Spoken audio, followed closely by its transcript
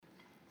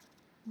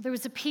There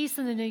was a piece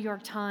in the New York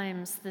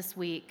Times this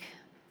week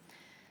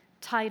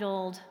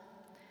titled,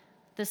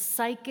 "The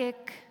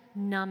Psychic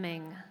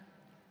Numbing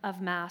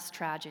of Mass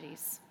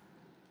Tragedies."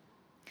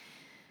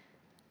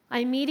 I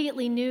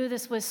immediately knew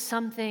this was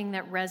something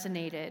that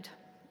resonated.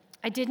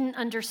 I didn't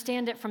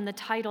understand it from the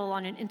title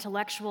on an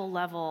intellectual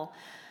level,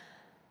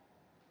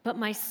 but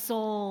my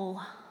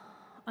soul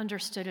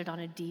understood it on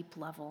a deep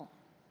level,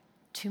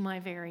 to my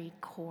very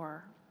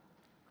core.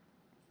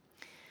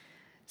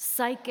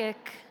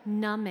 Psychic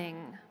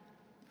numbing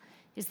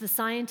is the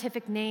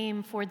scientific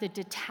name for the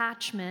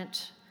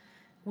detachment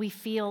we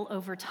feel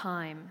over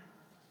time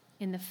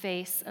in the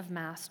face of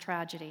mass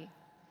tragedy.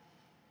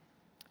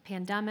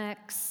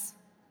 Pandemics,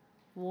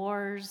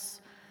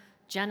 wars,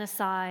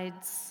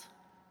 genocides,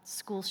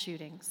 school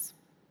shootings.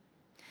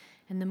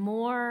 And the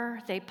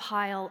more they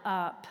pile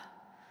up,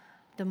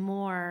 the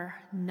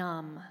more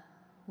numb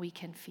we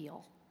can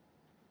feel.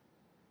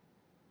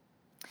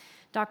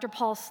 Dr.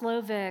 Paul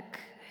Slovic,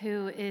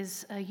 who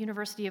is a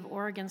University of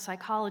Oregon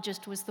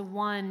psychologist, was the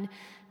one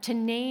to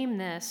name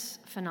this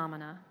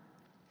phenomena.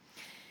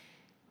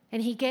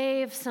 And he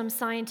gave some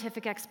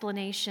scientific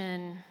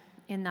explanation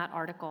in that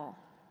article.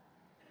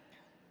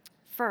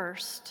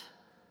 First,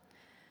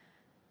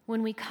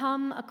 when we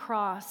come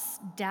across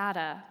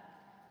data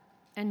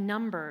and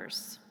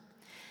numbers,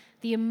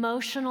 the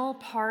emotional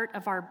part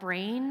of our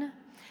brain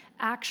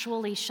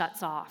actually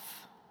shuts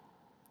off,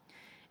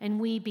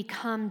 and we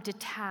become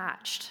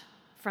detached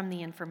from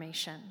the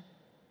information.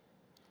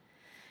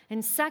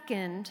 And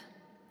second,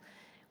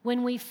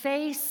 when we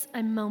face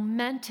a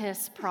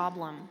momentous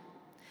problem,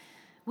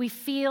 we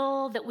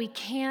feel that we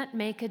can't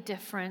make a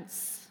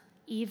difference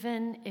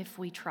even if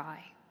we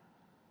try.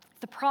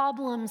 The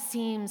problem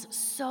seems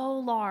so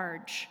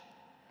large,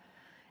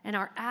 and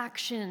our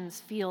actions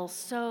feel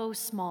so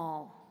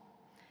small.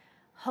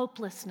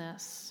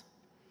 Hopelessness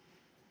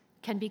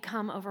can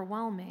become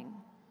overwhelming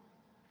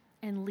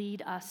and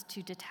lead us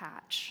to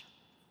detach.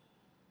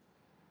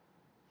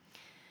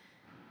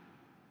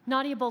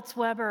 Nadia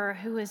Bolz-Weber,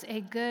 who is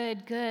a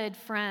good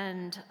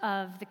friend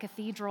of the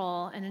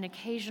cathedral and an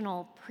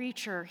occasional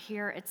preacher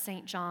here at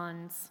St.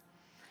 John's,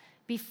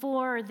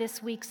 before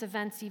this week's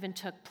events even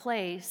took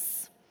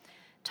place,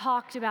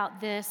 talked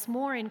about this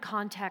more in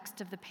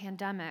context of the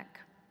pandemic.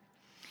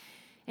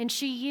 And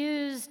she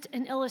used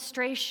an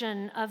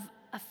illustration of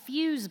a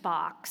fuse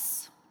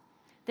box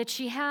that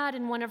she had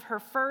in one of her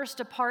first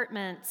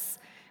apartments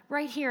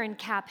right here in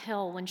Cap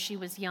Hill when she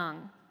was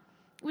young.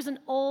 It was an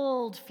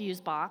old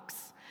fuse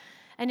box,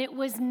 and it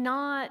was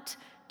not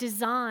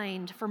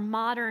designed for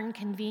modern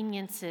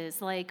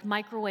conveniences like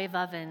microwave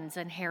ovens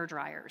and hair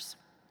dryers,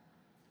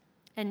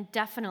 and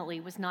definitely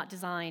was not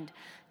designed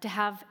to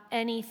have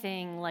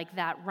anything like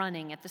that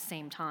running at the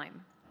same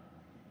time.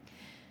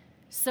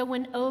 So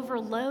when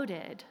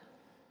overloaded, it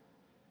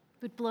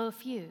would blow a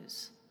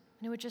fuse,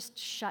 and it would just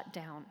shut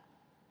down.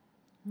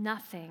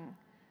 Nothing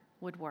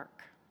would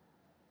work.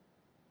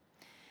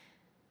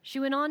 She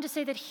went on to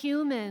say that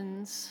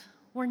humans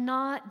were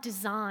not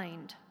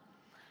designed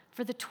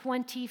for the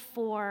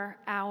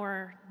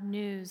 24-hour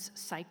news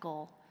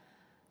cycle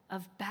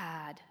of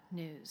bad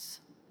news.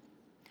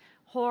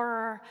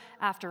 Horror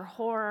after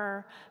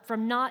horror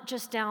from not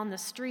just down the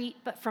street,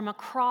 but from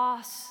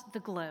across the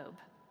globe.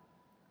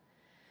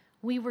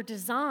 We were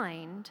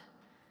designed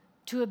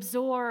to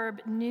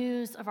absorb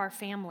news of our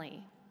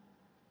family,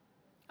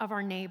 of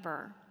our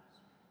neighbor,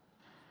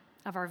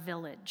 of our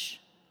village.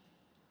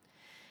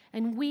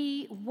 And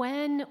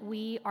when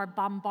we are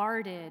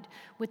bombarded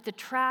with the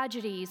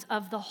tragedies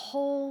of the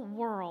whole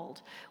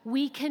world,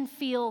 we can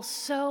feel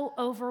so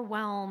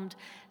overwhelmed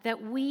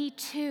that we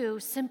too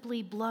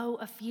simply blow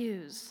a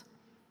fuse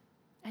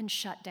and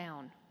shut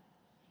down.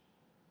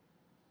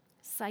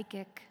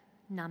 Psychic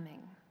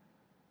numbing.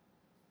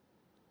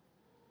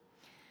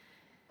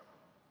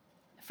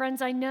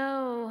 Friends, I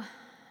know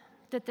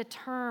that the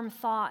term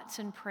thoughts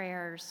and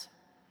prayers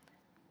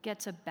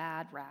gets a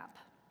bad rap.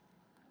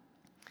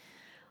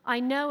 I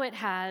know it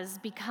has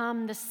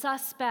become the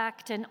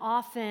suspect and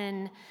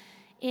often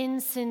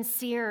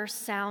insincere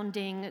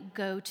sounding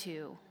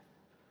go-to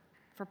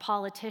for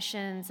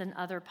politicians and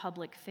other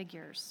public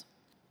figures.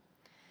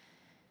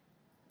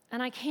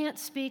 And I can't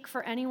speak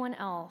for anyone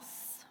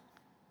else,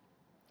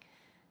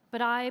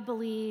 but I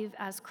believe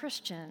as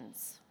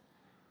Christians,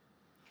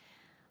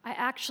 I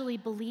actually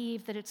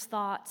believe that it's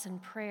thoughts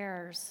and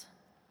prayers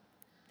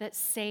that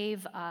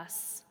save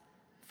us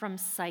from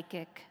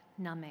psychic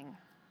numbing.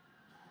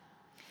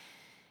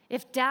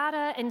 If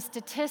data and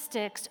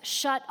statistics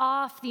shut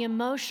off the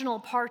emotional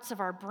parts of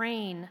our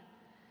brain,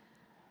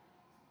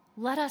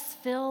 let us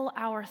fill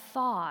our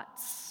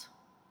thoughts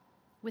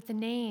with the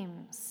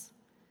names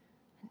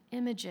and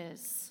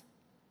images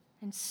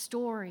and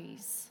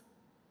stories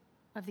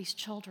of these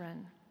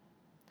children.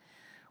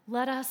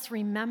 Let us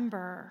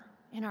remember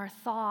in our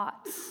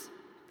thoughts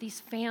these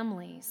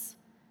families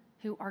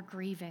who are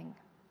grieving.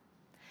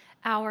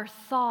 Our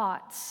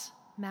thoughts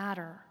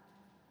matter.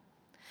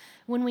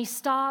 When we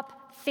stop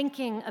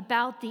thinking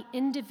about the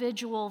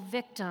individual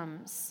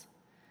victims,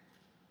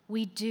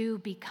 we do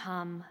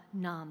become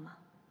numb.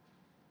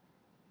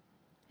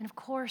 And of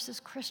course, as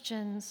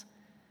Christians,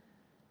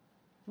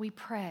 we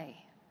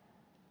pray.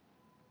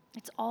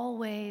 It's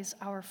always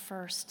our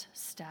first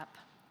step.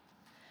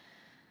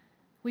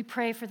 We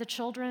pray for the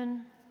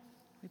children,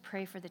 we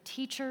pray for the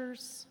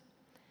teachers,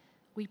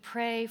 we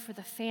pray for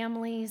the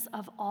families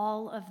of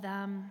all of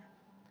them,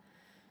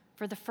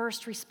 for the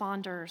first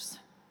responders,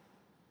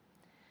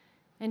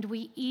 and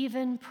we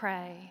even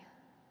pray,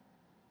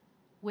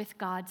 with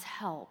God's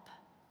help,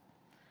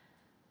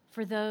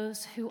 for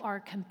those who are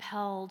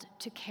compelled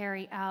to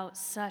carry out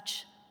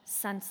such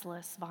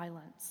senseless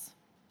violence.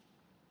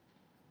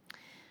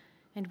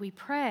 And we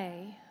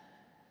pray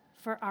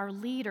for our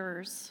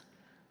leaders,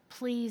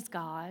 please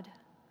God,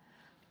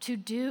 to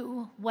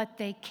do what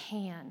they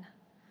can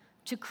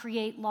to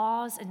create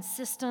laws and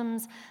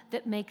systems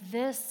that make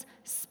this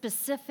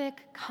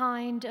specific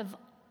kind of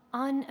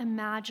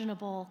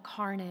unimaginable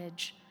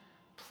carnage,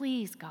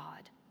 please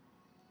God,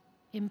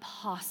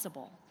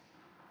 impossible.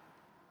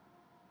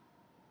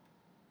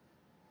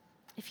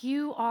 If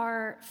you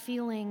are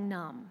feeling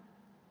numb,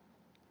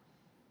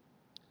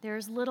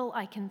 there's little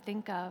I can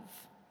think of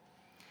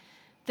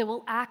that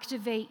will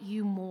activate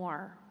you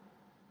more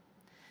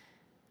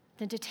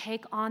than to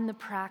take on the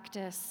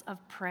practice of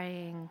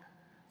praying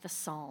the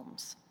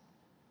Psalms.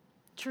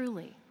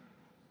 Truly.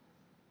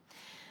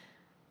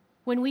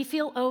 When we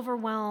feel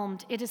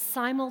overwhelmed, it is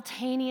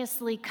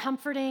simultaneously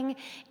comforting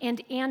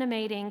and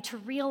animating to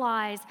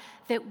realize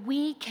that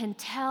we can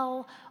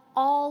tell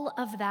all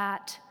of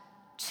that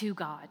to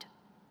God.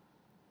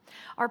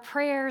 Our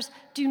prayers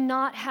do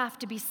not have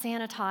to be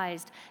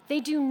sanitized. They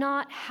do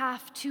not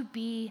have to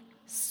be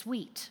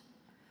sweet.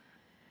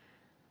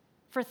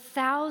 For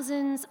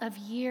thousands of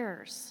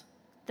years,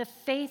 the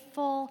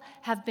faithful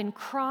have been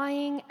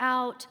crying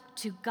out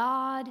to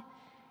God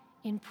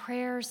in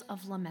prayers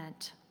of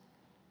lament.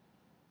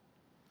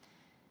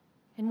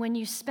 And when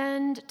you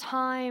spend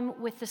time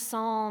with the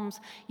Psalms,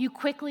 you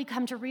quickly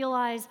come to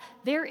realize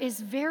there is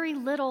very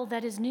little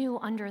that is new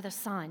under the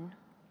sun.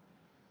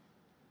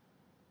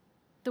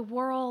 The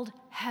world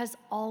has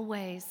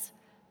always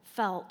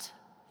felt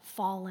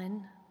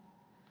fallen.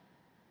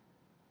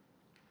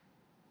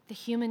 The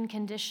human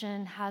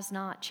condition has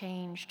not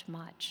changed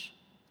much.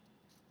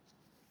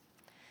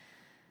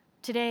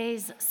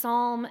 Today's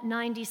Psalm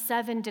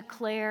 97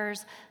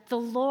 declares, "The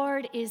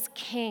Lord is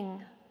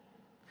King.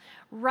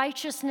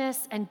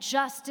 Righteousness and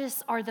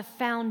justice are the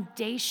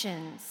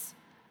foundations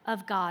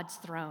of God's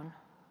throne.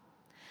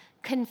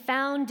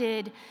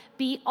 Confounded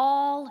be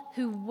all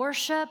who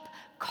worship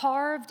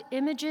carved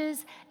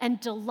images and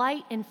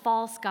delight in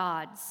false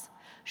gods.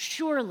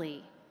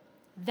 Surely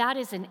that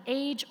is an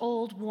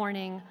age-old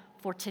warning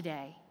for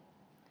today.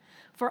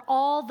 For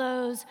all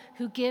those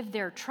who give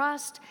their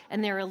trust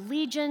and their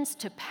allegiance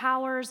to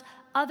powers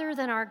other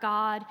than our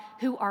God,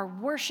 who are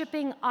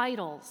worshiping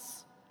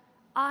idols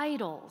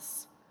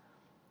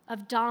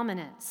of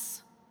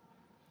dominance,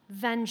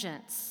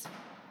 vengeance,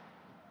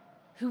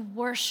 who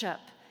worship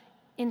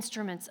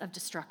instruments of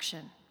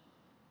destruction."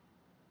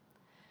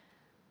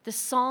 The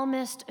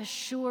psalmist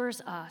assures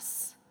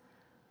us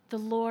the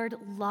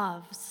Lord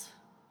loves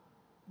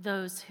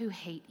those who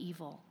hate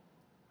evil.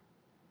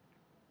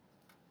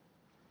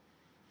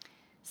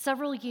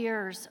 Several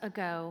years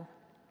ago,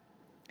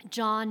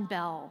 John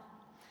Bell,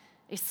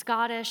 a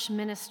Scottish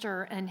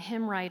minister and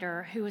hymn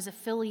writer who is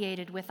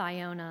affiliated with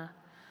Iona,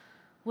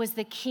 was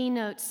the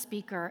keynote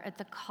speaker at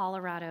the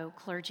Colorado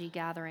clergy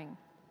gathering.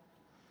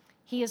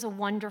 He is a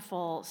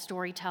wonderful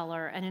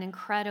storyteller and an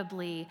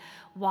incredibly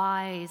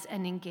wise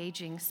and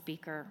engaging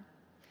speaker.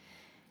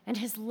 And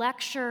his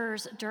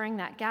lectures during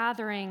that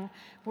gathering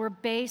were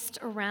based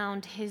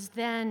around his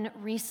then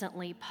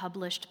recently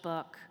published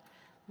book,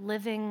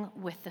 Living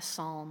with the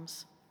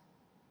Psalms.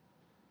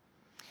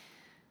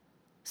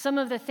 Some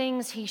of the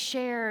things he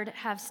shared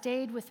have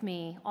stayed with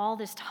me all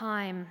this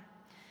time,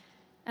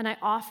 and I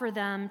offer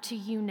them to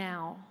you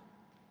now,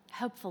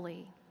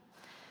 hopefully,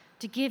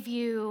 to give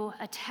you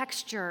a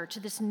texture to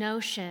this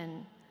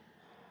notion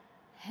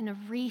and a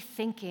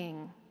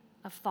rethinking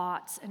of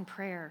thoughts and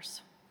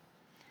prayers,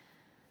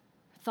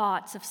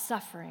 thoughts of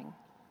suffering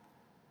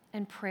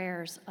and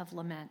prayers of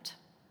lament.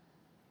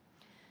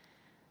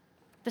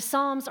 The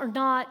Psalms are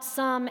not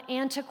some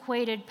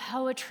antiquated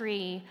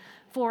poetry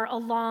for a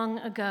long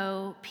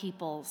ago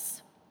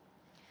peoples.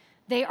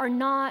 They are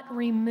not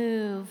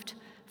removed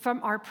from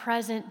our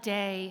present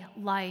day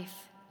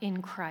life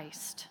in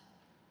Christ.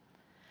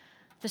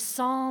 The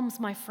Psalms,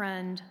 my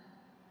friend,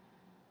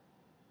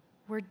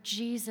 were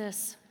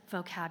Jesus'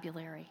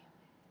 vocabulary.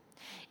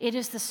 It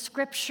is the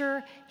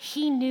scripture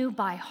he knew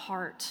by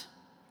heart,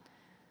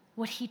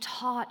 what he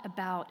taught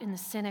about in the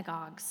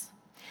synagogues.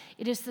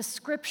 It is the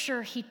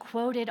scripture he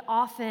quoted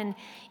often,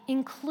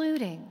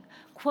 including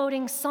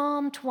quoting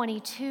Psalm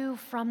 22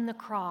 from the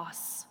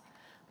cross.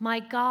 My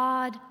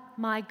God,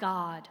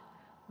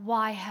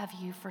 why have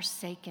you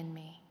forsaken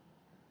me?"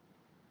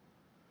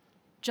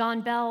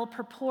 John Bell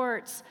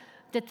purports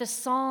that the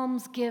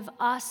Psalms give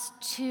us,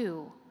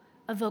 too,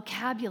 a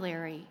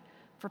vocabulary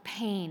for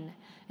pain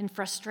and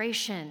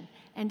frustration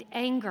and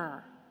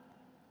anger,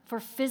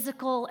 for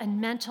physical and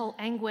mental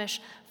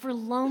anguish, for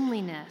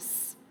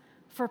loneliness,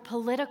 for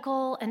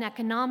political and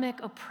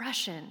economic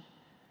oppression.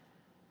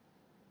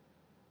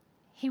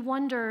 He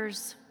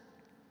wonders,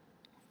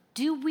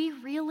 do we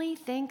really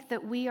think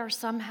that we are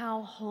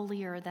somehow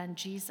holier than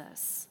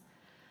Jesus?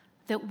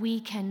 That we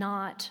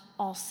cannot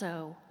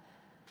also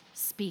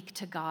speak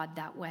to God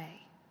that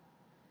way?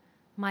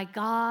 My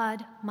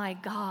God,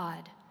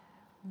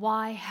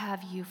 why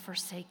have you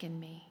forsaken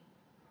me?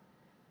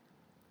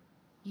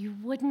 You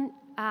wouldn't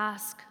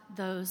ask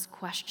those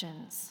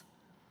questions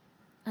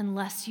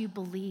unless you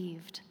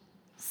believed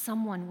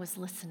someone was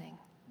listening.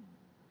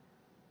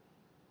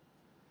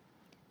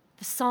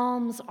 The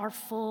Psalms are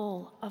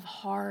full of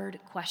hard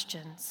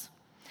questions.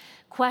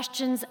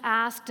 Questions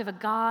asked of a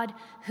God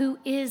who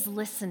is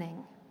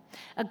listening,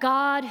 a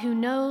God who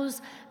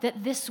knows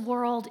that this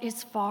world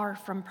is far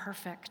from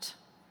perfect,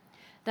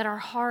 that our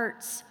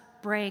hearts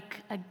break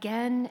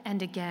again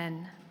and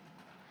again,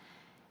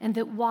 and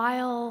that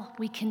while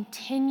we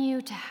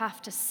continue to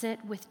have to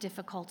sit with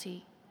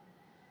difficulty,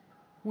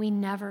 we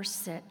never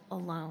sit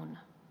alone.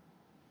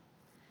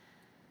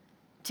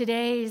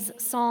 Today's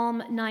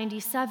Psalm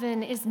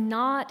 97 is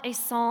not a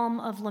psalm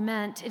of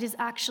lament. It is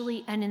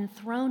actually an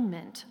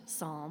enthronement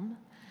psalm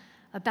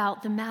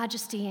about the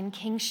majesty and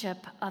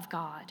kingship of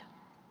God.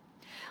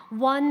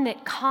 One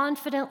that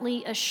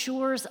confidently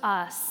assures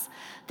us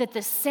that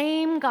the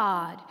same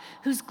God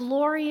whose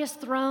glorious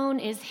throne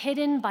is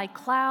hidden by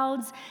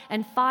clouds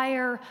and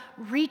fire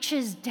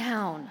reaches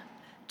down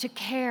to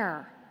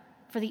care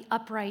for the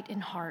upright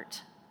in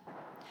heart.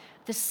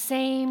 The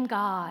same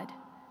God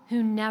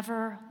who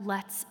never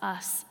lets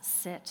us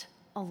sit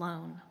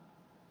alone.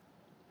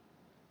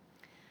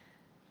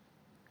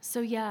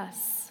 So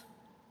yes,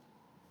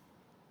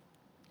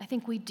 I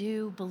think we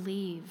do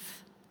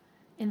believe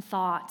in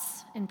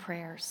thoughts and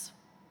prayers.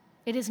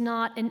 It is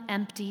not an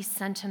empty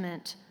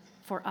sentiment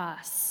for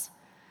us.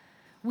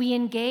 We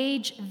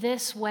engage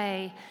this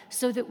way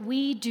so that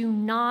we do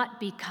not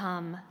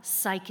become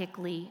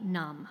psychically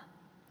numb.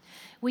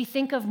 We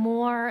think of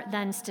more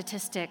than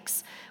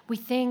statistics. We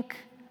think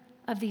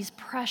of these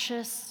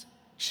precious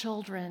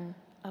children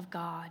of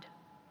God.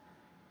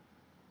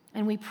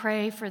 And we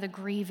pray for the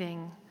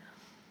grieving,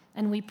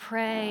 and we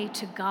pray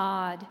to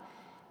God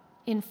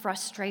in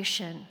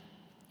frustration,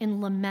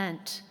 in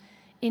lament,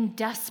 in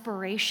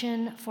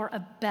desperation for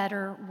a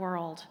better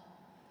world.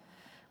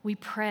 We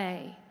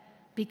pray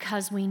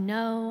because we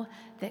know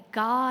that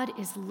God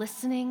is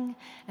listening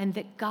and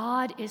that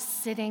God is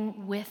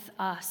sitting with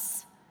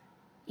us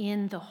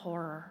in the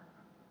horror.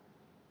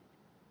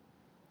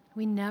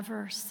 We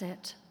never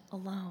sit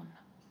alone.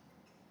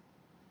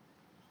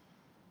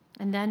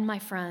 And then, my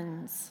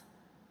friends,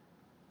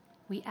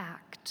 we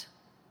act.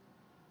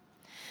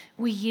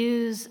 We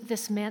use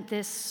this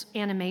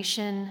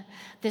animation,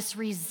 this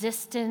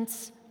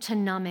resistance to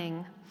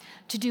numbing,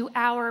 to do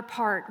our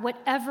part,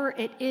 whatever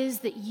it is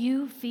that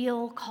you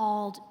feel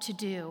called to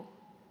do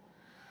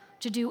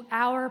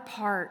our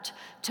part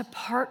to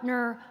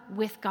partner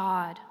with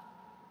God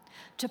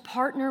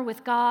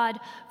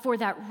for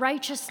that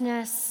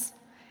righteousness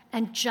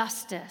and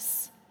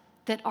justice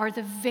that are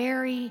the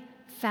very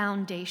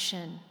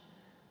foundation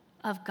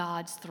of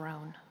God's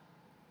throne.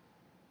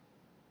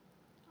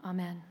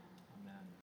 Amen.